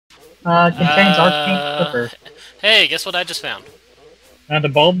Contains arcane clipper. Hey, guess what I just found? The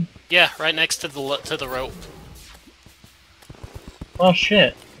bulb? Yeah, right next to the rope. Oh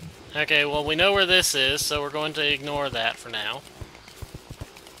shit. Okay, well we know where this is, so we're going to ignore that for now.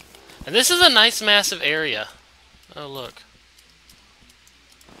 And this is a nice massive area. Oh look.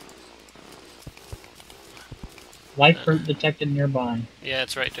 Life fruit detected nearby. Yeah,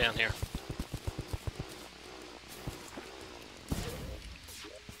 it's right down here.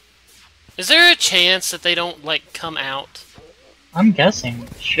 Is there a chance that they don't, like, come out? I'm guessing.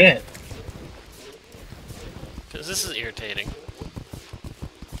 Shit. Because this is irritating.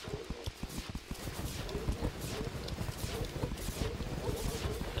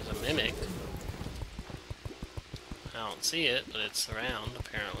 There's a mimic. I don't see it, but it's around,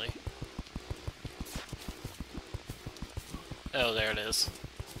 apparently. Oh, there it is.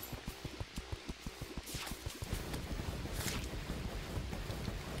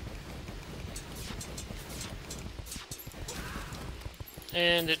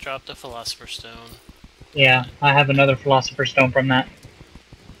 And it dropped a Philosopher's Stone. Yeah, I have another Philosopher's Stone from that.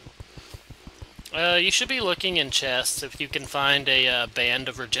 You should be looking in chests if you can find a Band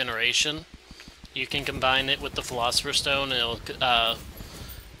of Regeneration. You can combine it with the Philosopher's Stone, and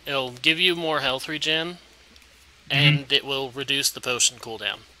it'll give you more health regen, Mm-hmm. and it will reduce the potion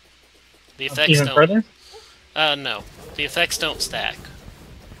cooldown. The effects Even don't. further? No, the effects don't stack.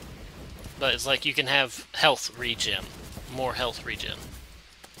 But it's like you can have health regen, more health regen,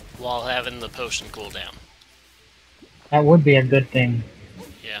 while having the potion cooldown. That would be a good thing.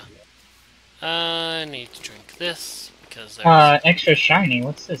 Yeah. I need to drink this because there's. Extra shiny.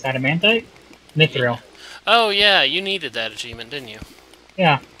 What's this? Adamantite? Yeah. Mithril. Oh yeah, you needed that achievement, didn't you?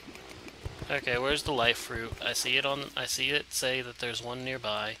 Yeah. Okay, where's the life fruit? I see it on. I see it say that there's one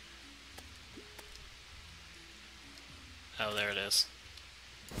nearby. Oh, there it is.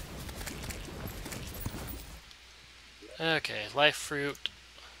 Okay, life fruit.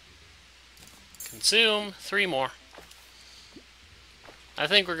 Consume 3 more. I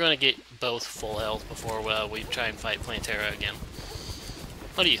think we're going to get both full health before we try and fight Plantera again.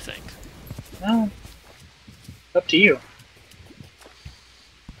 What do you think? Well, up to you.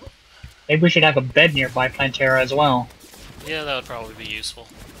 Maybe we should have a bed nearby Plantera as well. Yeah, that would probably be useful.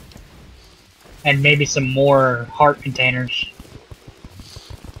 And maybe some more heart containers.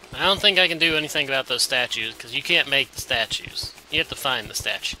 I don't think I can do anything about those statues, because you can't make the statues. You have to find the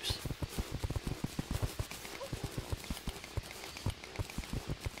statues.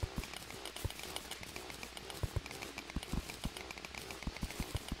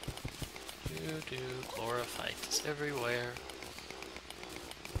 Chlorophytes everywhere.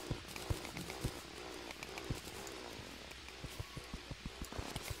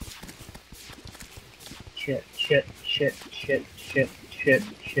 Shit, shit, shit, shit, shit, shit,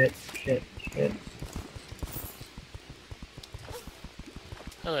 shit, shit, shit.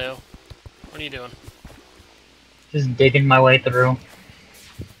 Hello. What are you doing? Just digging my way through.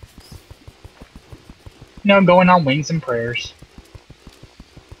 Going on wings and prayers.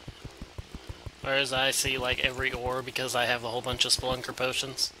 Whereas I see like every ore because I have a whole bunch of Spelunker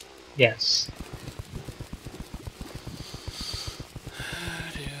potions. Yes.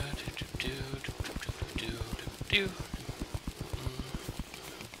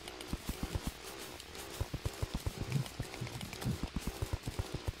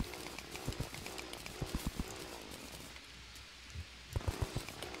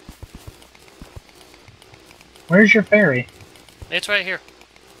 Where's your fairy? It's right here.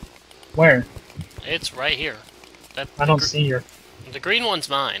 Where? It's right here. That I don't see your... the green one's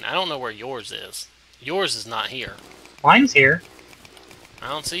mine. I don't know where yours is. Yours is not here. Mine's here. I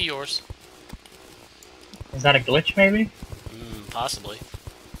don't see yours. Is that a glitch, maybe? Possibly.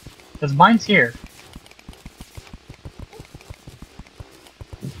 Because mine's here.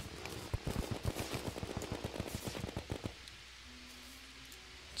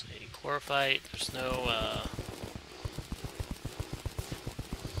 Let's see, chlorophyte. There's no.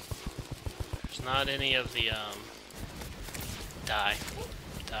 There's not any of the dye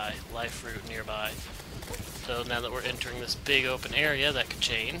life fruit nearby. So now that we're entering this big open area, that could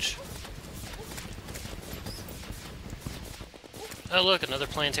change. Oh look, another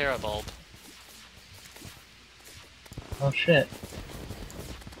Plantera bulb. Oh shit.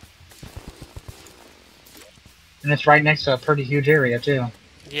 And it's right next to a pretty huge area, too.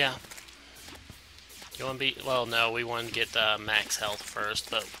 Yeah. You want to be... Well, no, we want to get max health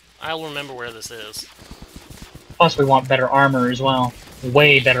first, but I'll remember where this is. Plus, we want better armor as well.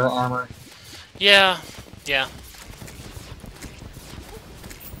 Way better armor. Yeah, yeah.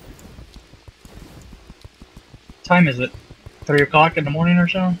 What time is it? 3 o'clock in the morning or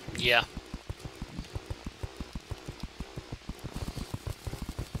so? Yeah.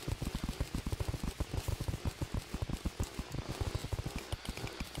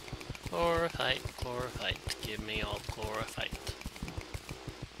 Chlorophyte, chlorophyte. Give me all chlorophyte.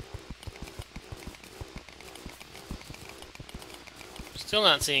 Still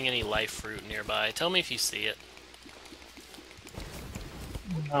not seeing any life fruit nearby. Tell me if you see it.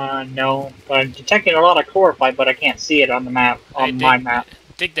 No. But I'm detecting a lot of chlorophyte, but I can't see it on the map, Hey, on my map.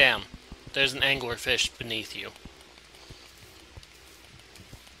 dig down. There's an anglerfish beneath you.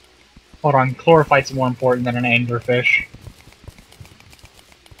 Hold on, chlorophyte's more important than an anglerfish.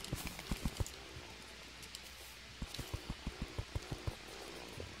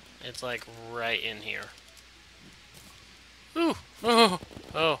 It's like right in here. Ooh! Oh!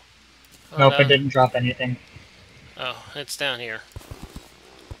 Oh! Oh, Nope, it didn't drop anything. Oh, it's down here.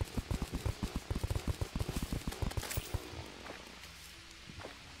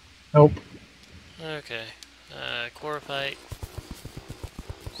 Nope. Okay. Chlorophyte.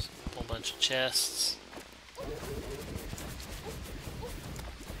 A whole bunch of chests.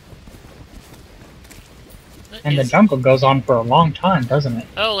 And the jungle goes on for a long time, doesn't it?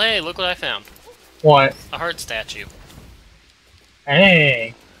 Oh, hey, look what I found. What? A heart statue.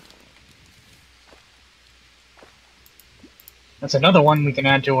 Hey! That's another one we can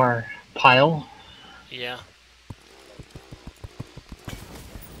add to our pile. Yeah.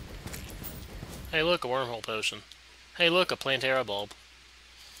 Hey, look, a wormhole potion. Hey, look, a Plantera bulb.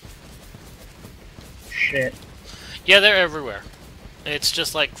 Shit. Yeah, they're everywhere. It's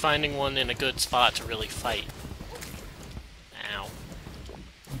just like finding one in a good spot to really fight. Ow.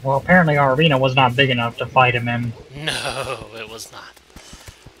 Well, apparently our arena was not big enough to fight him in. No, it was not.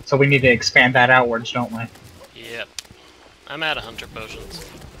 So we need to expand that outwards, don't we? Yep. I'm out of hunter potions.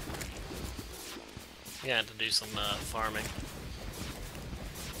 You had to do some farming.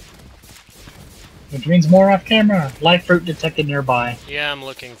 Which means more off camera. Life fruit detected nearby. Yeah, I'm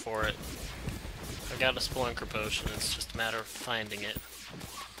looking for it. I got a Spelunker potion, it's just a matter of finding it.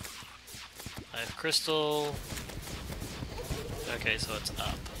 Life crystal. Okay, so it's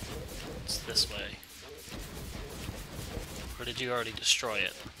up. It's this way. Or did you already destroy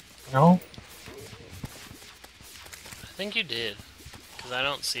it? No? I think you did, because I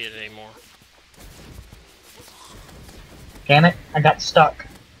don't see it anymore. Damn it, I got stuck.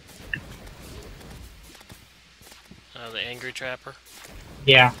 Oh, the Angry Trapper?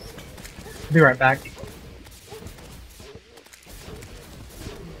 Yeah. Be right back.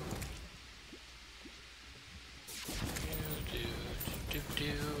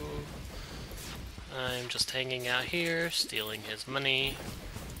 I'm just hanging out here, stealing his money.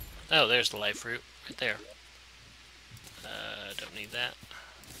 Oh, there's the life fruit, right there. Don't need that.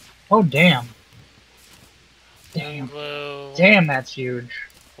 Oh, damn. Damn. Anglo. Damn, that's huge.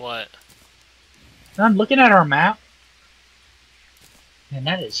 What? I'm looking at our map. And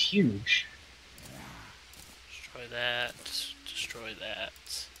that is huge. Destroy that. Destroy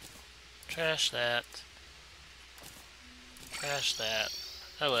that. Trash that. Trash that.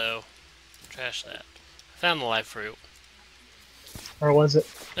 Hello. Trash that. Found the life fruit. Where was it?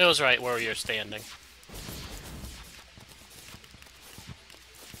 It was right where you're standing.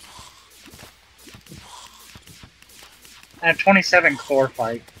 I have 27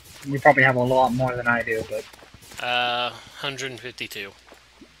 chlorophyte. You probably have a lot more than I do, but... 152.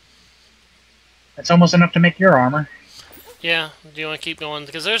 That's almost enough to make your armor. Yeah, do you want to keep going?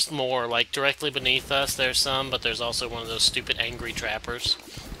 Because there's more, like, directly beneath us there's some, but there's also one of those stupid angry trappers.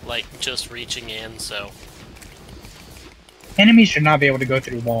 Like, just reaching in, so... Enemies should not be able to go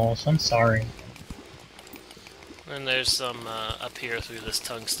through walls, I'm sorry. And there's some, up here through this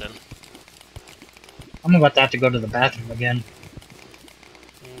tungsten. I'm about to have to go to the bathroom again.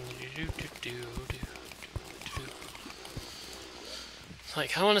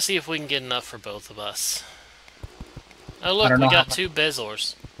 Like, I want to see if we can get enough for both of us. Oh look, we got 2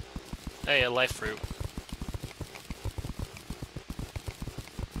 Bezors. Hey, a life fruit.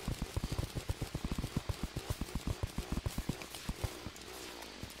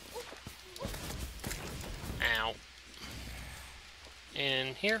 Ow.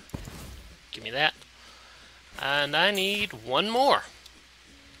 In here. Give me that. And I need 1 more.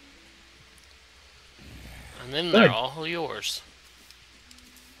 And then they're all yours.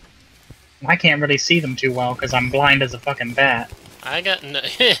 I can't really see them too well because I'm blind as a fucking bat. I got no,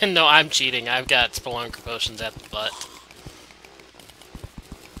 no, I'm cheating. I've got Spelunker potions at the butt.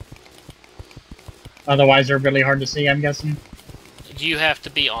 Otherwise, they're really hard to see, I'm guessing. You have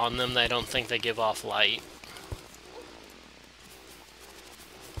to be on them. I don't think they give off light.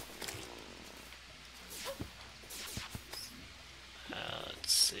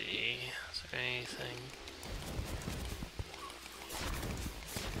 or anything.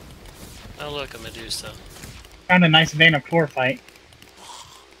 Oh look, a Medusa. Found a nice vein of floor fight.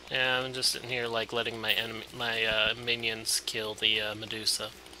 Yeah, I'm just sitting here like letting my minions kill the Medusa.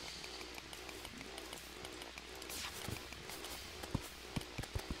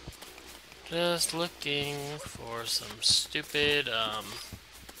 Just looking for some stupid I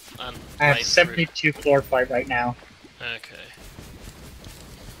have 72 floor fight right now. Okay.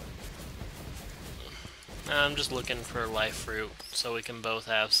 I'm just looking for life fruit so we can both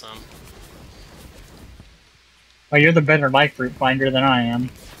have some. Well, you're the better life fruit finder than I am.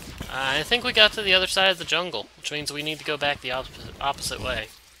 I think we got to the other side of the jungle, which means we need to go back the opposite way.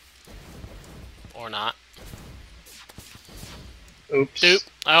 Or not. Oops. Doop.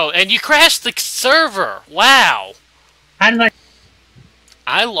 Oh, and you crashed the server! Wow! How did I...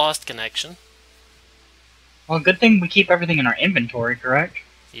 I lost connection. Well, good thing we keep everything in our inventory, correct?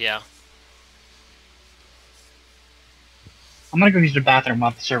 Yeah. I'm gonna go use the bathroom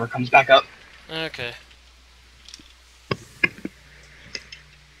while the server comes back up. Okay.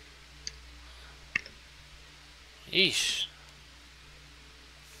 Yeesh.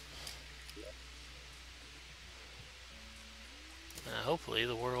 Hopefully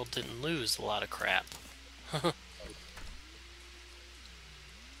the world didn't lose a lot of crap.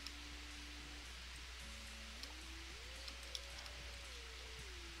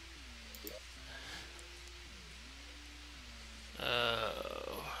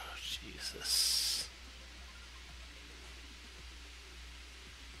 Oh, Jesus.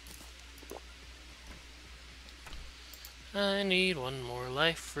 I need one more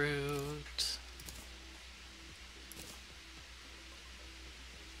life fruit.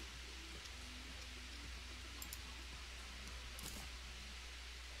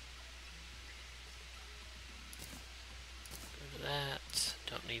 Go to that.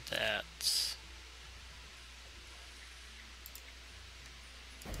 Don't need that.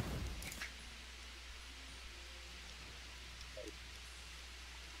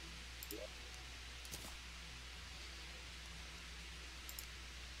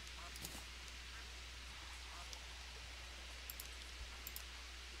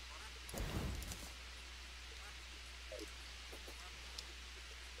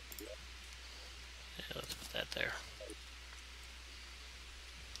 Yeah, let's put that there.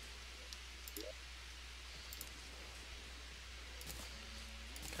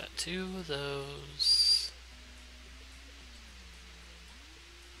 Got two of those.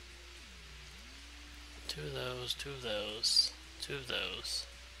 Two of those, two of those, two of those.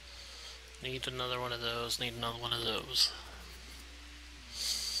 Need another one of those, need another one of those.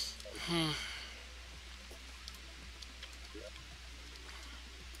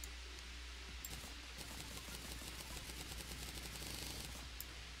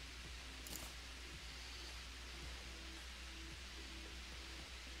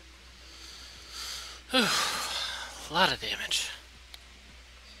 A lot of damage.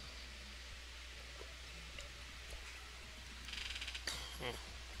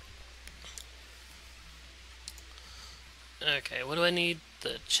 Okay, what do I need?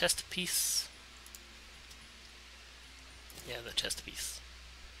 The chest piece? Yeah, the chest piece.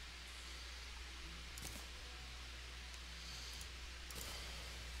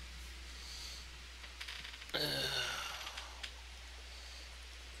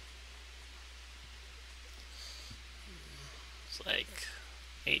 It's like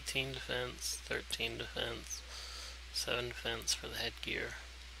 18 defense, 13 defense, 7 defense for the headgear.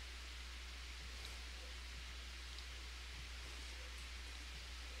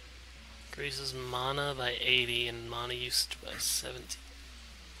 Increases mana by 80 and mana used by 17.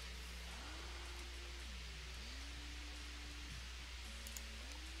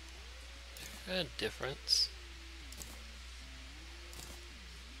 A difference.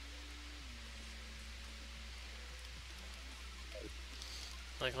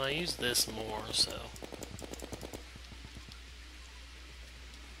 Like, well, I use this more, so.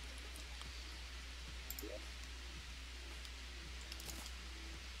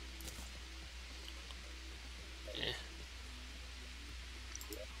 Eh.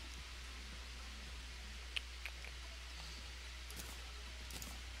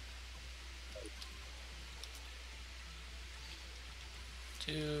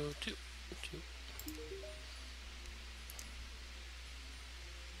 Two.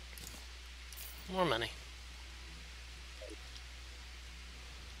 More money.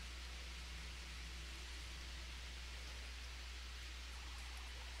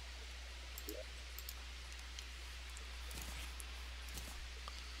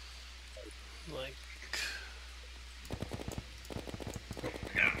 Like,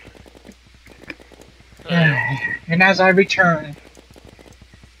 Hello. And as I return,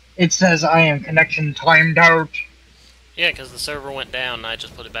 it says I am connection timed out. Yeah, because the server went down and I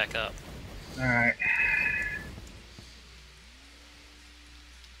just put it back up. Alright.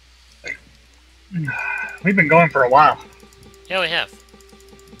 We've been going for a while. Yeah, we have.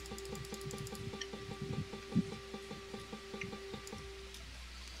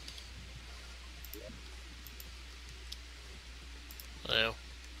 Hello.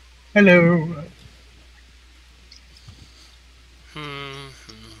 Hello.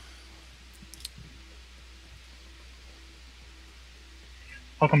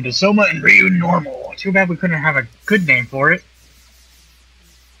 Welcome to Soma and Ryu Normal. Too bad we couldn't have a good name for it.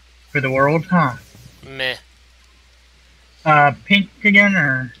 For the world, huh? Meh. Pink again,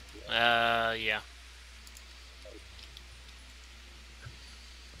 or? Yeah.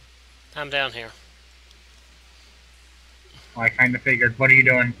 I'm down here. Well, I kinda figured. What are you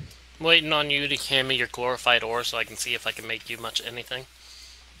doing? I'm waiting on you to hand me your glorified ore so I can see if I can make you much anything.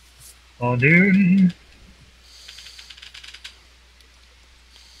 Well, dude.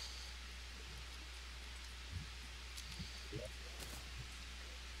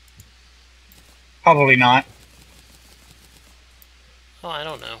 Probably not. Oh, I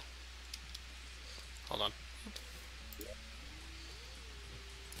don't know. Hold on.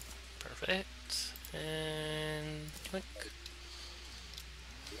 Perfect. And click.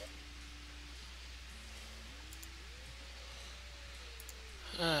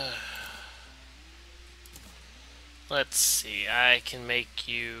 Let's see. I can make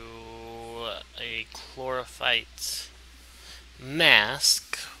you a chlorophyte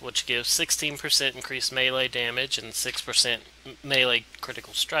mask, which gives 16% increased melee damage and 6% melee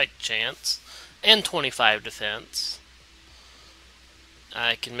critical strike chance, and 25 defense.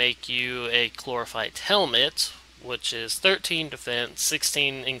 I can make you a chlorophyte helmet, which is 13 defense,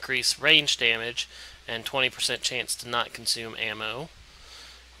 16 increased range damage, and 20% chance to not consume ammo.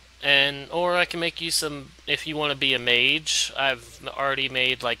 Or I can make you some, if you want to be a mage, I've already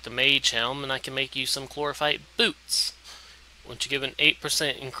made like the mage helm, and I can make you some chlorophyte boots, which give an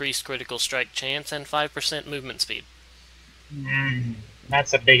 8% increased critical strike chance and 5% movement speed.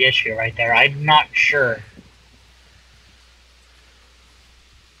 That's a big issue right there. I'm not sure.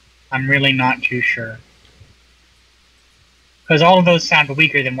 I'm really not too sure. Because all of those sound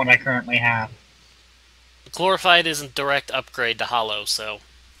weaker than what I currently have. The chlorophyte isn't direct upgrade to hollow, so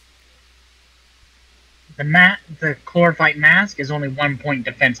The chlorophyte mask is only 1 point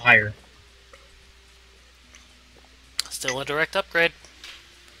defense higher. still a direct upgrade.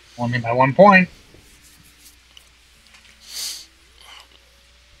 Only by 1 point.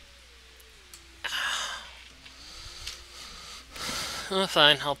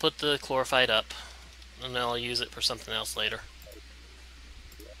 Fine, I'll put the chlorophyte up, and then I'll use it for something else later.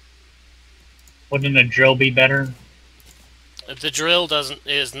 Wouldn't a drill be better? The drill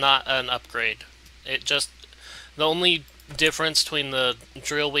is not an upgrade. The only difference between the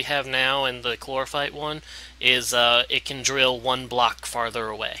drill we have now and the chlorophyte one is it can drill 1 block farther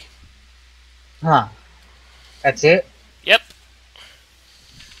away. Huh. That's it? Yep.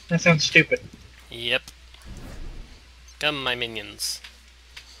 That sounds stupid. Yep. Come, my minions.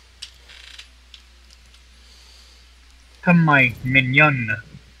 Come, my minion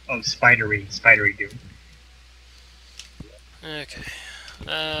of spidery dude. Okay.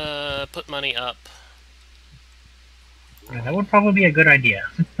 Put money up. Yeah, that would probably be a good idea.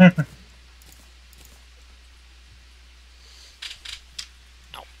 Ow.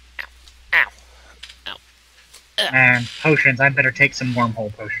 Ow. Ow. Ow. And potions, I better take some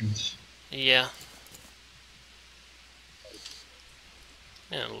wormhole potions. Yeah.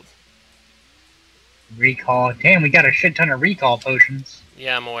 Yeah. Recall. Damn, we got a shit ton of recall potions.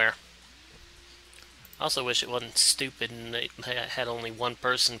 Yeah, I'm aware. I also wish it wasn't stupid and it had only 1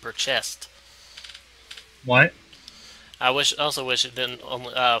 person per chest. What? I also wish it didn't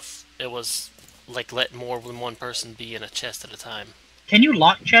only it was like let more than 1 person be in a chest at a time. Can you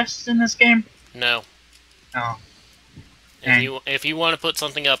lock chests in this game? No. Oh. If you want to put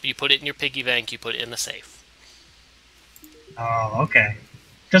something up, you put it in your piggy bank. You put it in the safe. Oh, okay.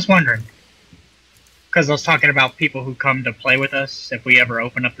 Just wondering. Because I was talking about people who come to play with us if we ever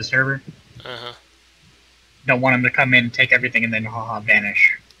open up the server. Uh-huh. Don't want them to come in, take everything, and then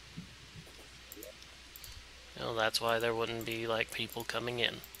vanish. Well, that's why there wouldn't be like people coming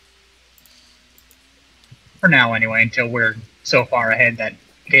in. For now, anyway, until we're so far ahead that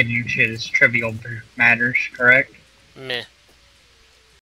getting shit is trivial matters, correct? Meh.